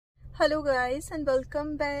Hello guys and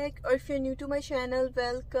welcome back, or if you're new to my channel,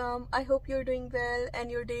 welcome. I hope you're doing well and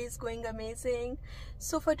your day is going amazing.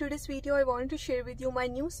 So for today's video I wanted to share with you my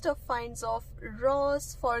new stuff finds of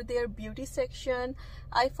Ross for their beauty section.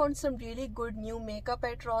 I found some really good new makeup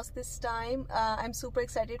at Ross this time. I'm super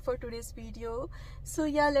excited for today's video. So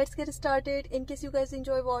yeah, let's get started. In case you guys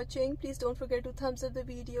enjoy watching, please don't forget to thumbs up the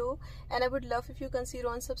video, and I would love if you consider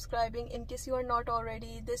on subscribing in case you are not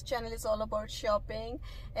already. This channel is all about shopping,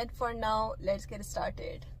 and for now let's get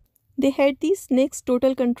started. They had these NYX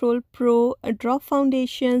Total Control Pro drop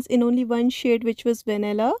foundations in only one shade, which was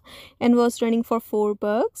vanilla, and was running for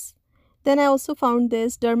 $4. Then I also found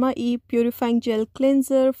this Derma E purifying gel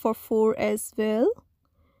cleanser for $4 as well.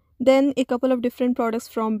 Then a couple of different products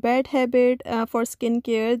from Bad Habit for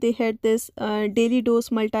skincare. They had this daily dose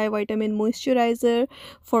multivitamin moisturizer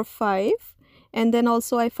for $5. And then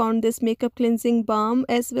also I found this makeup cleansing balm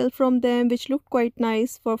as well from them, which looked quite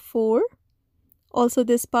nice, for $4. Also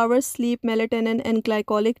this Power Sleep Melatonin and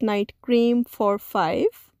Glycolic Night Cream for $5.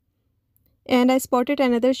 And I spotted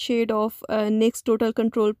another shade of NYX Total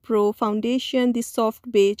Control Pro foundation, the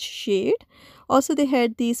soft beige shade. Also they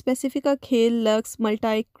had the Specifica Kale Luxe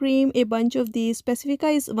Multi Cream. A bunch of these.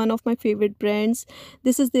 Specifica is one of my favorite brands.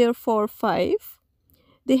 This is there for $5.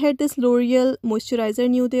 They had this L'Oreal moisturizer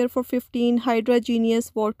new there for $15. Hydra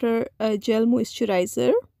Genius Water Gel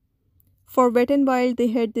Moisturizer. For Wet n Wild, they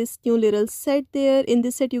had this new little set there. In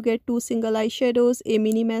this set, you get 2 single eyeshadows, a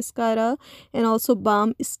mini mascara, and also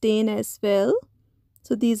balm stain as well.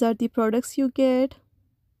 So these are the products you get.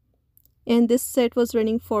 And this set was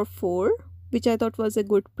running for $4, which I thought was a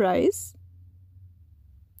good price.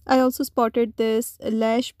 I also spotted this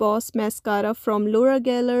Lash Boss mascara from Laura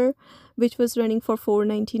Geller, which was running for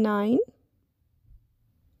 $4.99.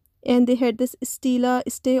 And they had this Stila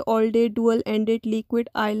Stay All Day Dual Ended Liquid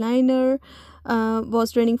Eyeliner,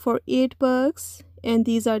 was running for $8. And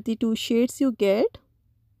these are the 2 shades you get,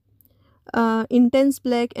 Intense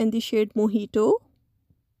Black and the shade Mojito.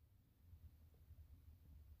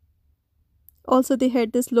 Also they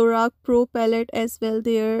had this Lorac Pro palette as well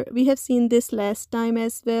there. We have seen this last time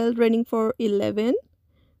as well, running for $11.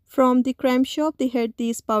 From the Creme Shop, they had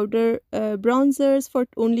these powder bronzers for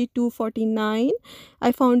only $2.49.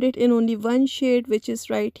 I found it in only one shade, which is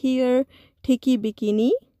right here, Tiki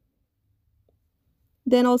Bikini.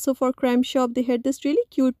 Then also for Creme Shop, they had this really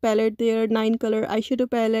cute palette there, 9-color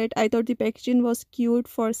eyeshadow palette. I thought the packaging was cute,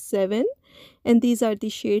 for $7. And these are the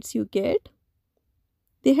shades you get.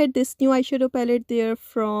 They had this new eyeshadow palette there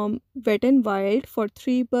from Wet n Wild for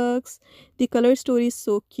 $3. The color story is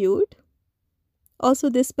so cute.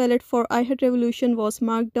 Also this palette for I Heart Revolution was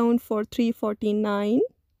marked down for $3.49.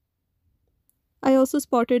 I also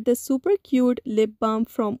spotted this super cute lip balm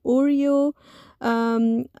from Oreo.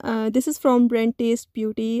 This is from brand Taste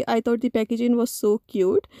Beauty. I thought the packaging was so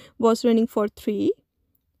cute. Was running for $3.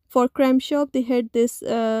 For Creme Shop, they had this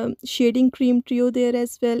shading cream trio there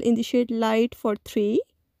as well in the shade Light for $3.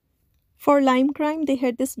 For Lime Crime, they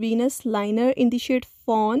had this Venus liner in the shade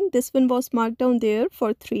Fawn. This one was marked down there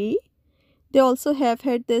for $3. They also have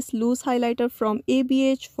had this loose highlighter from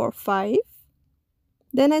ABH for $5.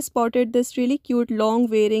 Then I spotted this really cute long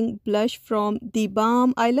wearing blush from The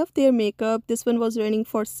Balm. I love their makeup. This one was running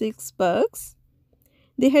for $6.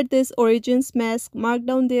 They had this Origins mask marked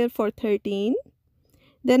down there for $13.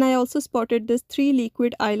 Then I also spotted this 3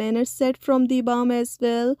 liquid eyeliner set from The Balm as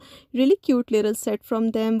well. Really cute little set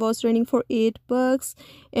from them, was running for $8.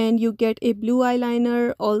 And you get a blue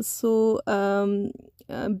eyeliner, also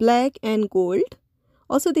black and gold.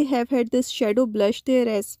 Also they have had this shadow blush there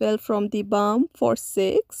as well from The Balm for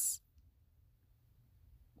 $6.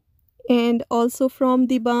 And also from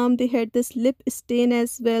The Balm, they had this lip stain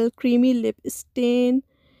as well, creamy lip stain.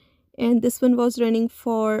 And this one was running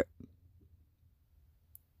for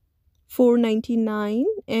 $4.99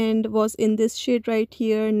 and was in this shade right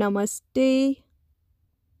here, Namaste.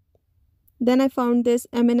 Then I found this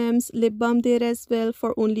M&M's lip balm there as well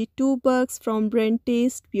for only $2 from brand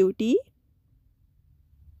Taste Beauty.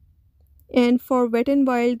 And for Wet n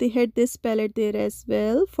Wild, they had this palette there as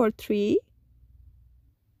well for $3.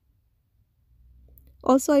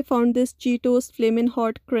 Also I found this Cheetos Flamin'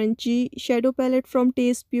 Hot Crunchy shadow palette from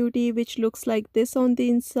Taste Beauty, which looks like this on the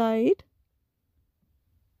inside,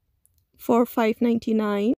 for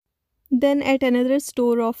 $5.99. Then at another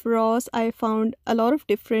store of Ross, I found a lot of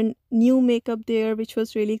different new makeup there, which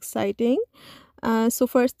was really exciting. So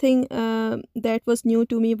first thing that was new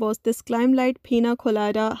to me was this Climb Light Pina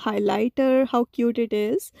Colada highlighter. How cute it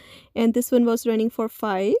is. And this one was running for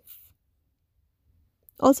 $5.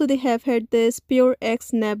 Also they have had this Pure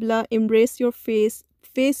X Nebula Embrace Your Face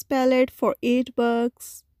palette for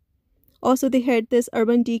 $8. Also, they had this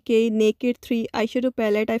Urban Decay Naked 3 eyeshadow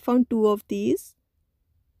palette. I found 2 of these.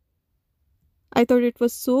 I thought it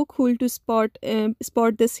was so cool to spot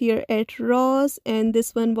this here at Ross, and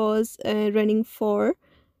this one was running for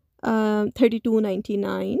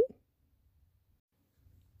 $32.99.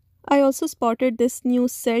 I also spotted this new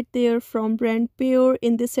set there from brand Pure.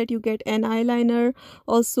 In this set you get an eyeliner,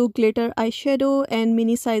 also glitter eyeshadow, and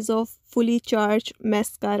mini size of fully charged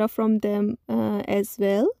mascara from them as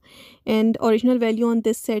well. And original value on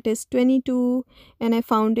this set is $22, and I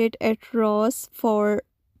found it at Ross for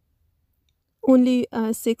only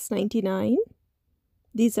 $6.99.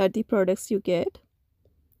 These are the products you get.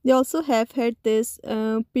 They also have had this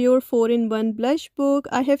Pure 4-in-1 blush book.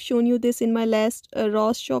 I have shown you this in my last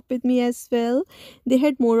Ross shop with me as well. They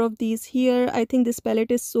had more of these here. I think this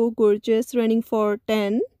palette is so gorgeous, running for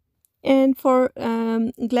 $10. And for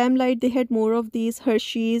Glam Light, they had more of these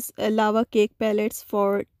Hershey's Lava Cake palettes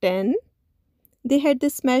for $10. They had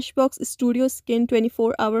this Smashbox Studio Skin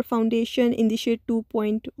 24-hour foundation in the shade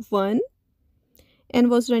 2.1 and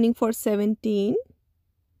was running for $17.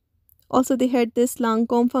 Also, they had this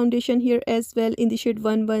Lancome foundation here as well in the shade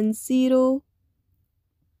 110.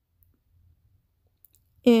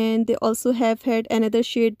 And they also have had another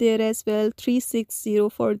shade there as well, 360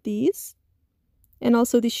 for these. And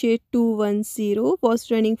also the shade 210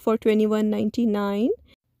 was running for $21.99.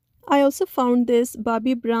 I also found this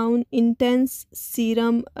Bobbi Brown Intense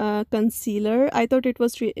Serum Concealer. I thought it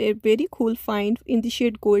was a very cool find in the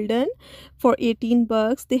shade Golden for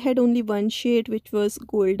 $18. They had only one shade which was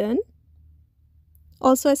Golden.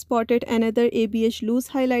 Also, I spotted another ABH loose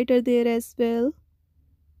highlighter there as well.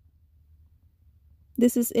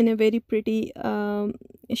 This is in a very pretty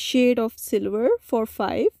shade of silver for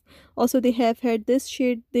 $5. Also, they have had this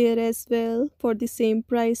shade there as well for the same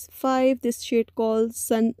price, $5. This shade called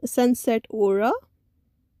Sunset Aura.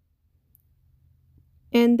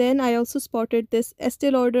 And then I also spotted this Estee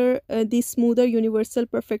Lauder, the Smoother Universal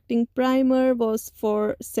Perfecting Primer was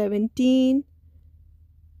for $17.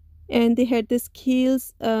 And they had this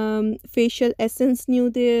Kiehl's facial essence new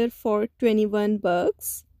there for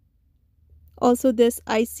 $21. Also, this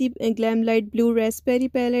Icy Glam Light Blue Raspberry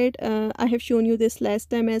palette, I have shown you this last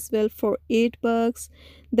time as well for $8.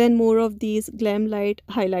 Then more of these Glam Light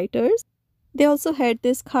highlighters. They also had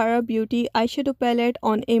this Kara Beauty eyeshadow palette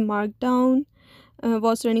on a markdown,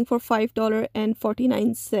 was running for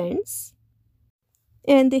 $5.49.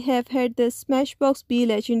 And they have had the Smashbox B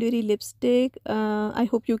Legendary lipstick. I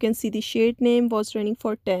hope you can see the shade name, was running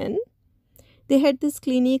for $10. They had this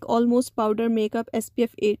Clinique Almost Powder Makeup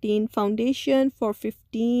SPF 18 foundation for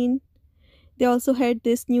 $15. They also had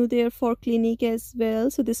this new there for Clinique as well.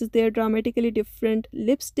 So this is their Dramatically Different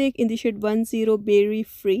lipstick in the shade 10 Berry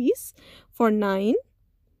Freeze for $9.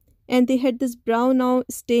 And they had this Brow Now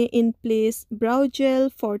Stay in Place brow gel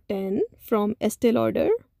for $10 from Estee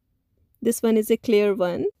Lauder. This one is a clear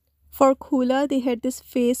one. For Kula, they had this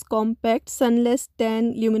Face Compact Sunless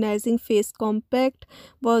Tan Luminizing Face Compact,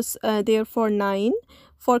 was there for $9.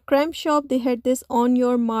 For Creme Shop, they had this On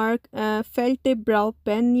Your Mark Felt Tip Brow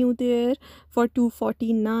Pen new there for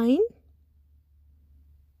 $2.49.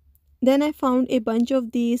 Then I found a bunch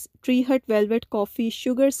of these Tree Hut Velvet Coffee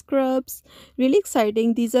Sugar Scrubs. Really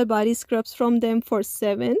exciting. These are body scrubs from them for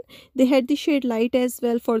 $7. They had the shade Light as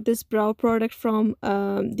well for this brow product from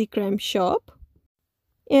the Creme Shop.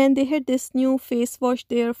 And they had this new face wash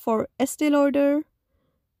there for Estee Lauder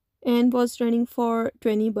and was running for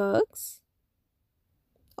 $20.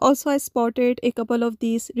 Also, I spotted a couple of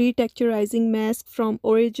these retexturizing masks from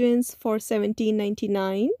Origins for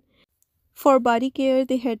 $17.99. For body care,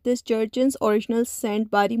 they had this Jergens Original Scent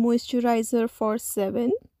Body Moisturizer for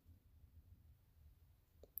 $7.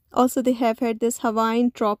 Also, they have had this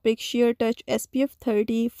Hawaiian Tropic Sheer Touch SPF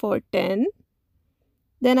 30 for $10.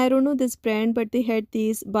 Then I don't know this brand, but they had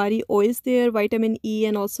these body oils there, vitamin E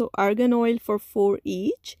and also argan oil for $4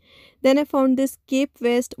 each. Then I found this Cape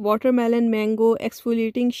West Watermelon Mango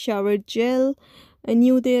Exfoliating Shower Gel,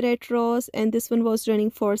 new there at Ross, and this one was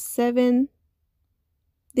running for $7.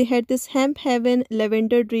 They had this Hemp Heaven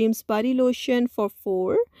Lavender Dreams Body Lotion for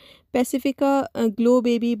 $4. Pacifica Glow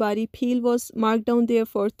Baby Body Peel was marked down there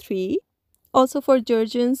for $3. Also for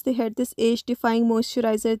Jergens, they had this Age Defying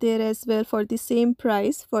Moisturizer there as well for the same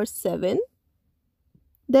price for $7.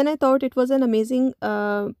 Then I thought it was an amazing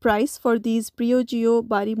price for these Briogeo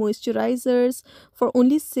body moisturizers for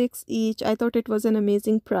only $6 each. I thought it was an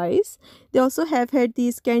amazing price. They also have had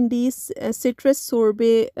these Candice Citrus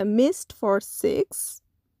Sorbet Mist for $6.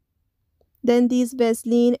 Then these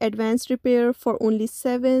Vaseline Advanced Repair for only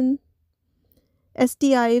 $7.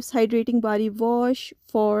 ST Ives Hydrating Body Wash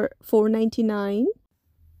for $4.99.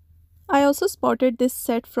 I also spotted this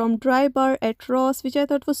set from Dry Bar at Ross, which I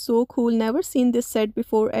thought was so cool. Never seen this set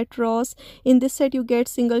before at Ross. In this set you get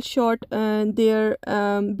single shot their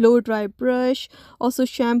blow dry brush, also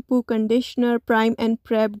shampoo, conditioner, prime and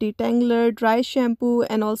prep detangler, dry shampoo,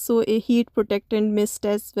 and also a heat protectant mist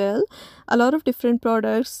as well. A lot of different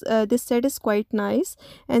products. This set is quite nice,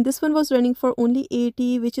 and this one was running for only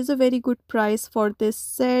 80, which is a very good price for this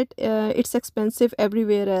set. It's expensive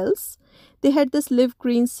everywhere else. They had this live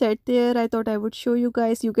green set there. I thought I would show you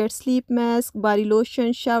guys. You get sleep mask, body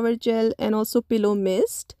lotion, shower gel, and also pillow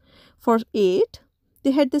mist for 8.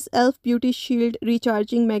 They had this elf beauty shield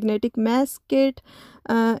recharging magnetic mask kit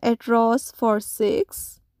at Ross for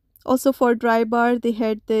 6. Also for Dry Bar they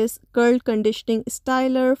had this curl conditioning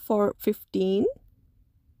styler for 15.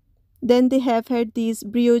 Then they have had these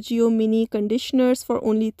Briogeo mini conditioners for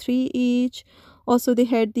only 3 each. Also they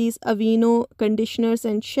had these Aveeno conditioners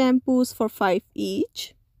and shampoos for 5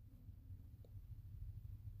 each.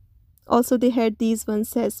 Also they had these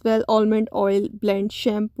ones as well, almond oil blend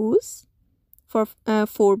shampoos for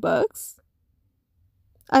 $4.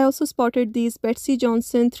 I also spotted these Betsy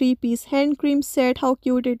Johnson 3-piece hand cream set. How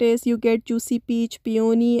cute it is. You get juicy peach,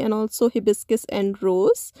 peony, and also hibiscus and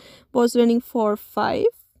rose. Was running for 5.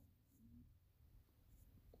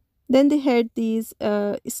 Then they had these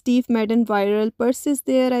Steve Madden viral purses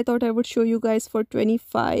there. I thought I would show you guys for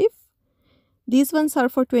 25. These ones are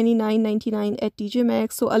for $29.99 at TJ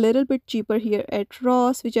Maxx, so a little bit cheaper here at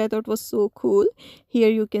Ross, which I thought was so cool. Here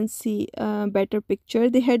you can see a better picture.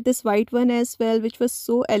 They had this white one as well, which was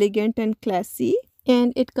so elegant and classy.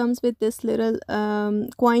 And it comes with this little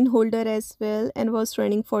coin holder as well, and was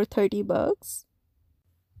running for $30.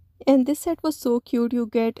 And this set was so cute. You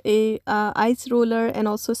get a ice roller and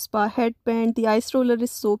also spa headband. The ice roller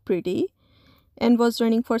is so pretty and was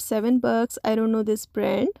running for $7. I don't know this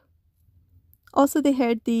brand. Also they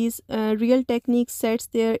had these Real Techniques sets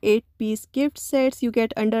there, 8-piece gift sets. You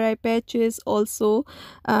get under eye patches, also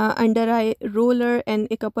under eye roller, and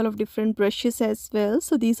a couple of different brushes as well.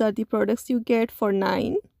 So these are the products you get for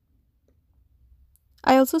 9.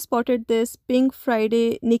 I also spotted this Pink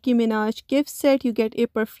Friday Nicki Minaj gift set. You get a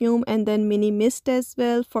perfume and then mini mist as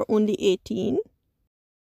well for only 18.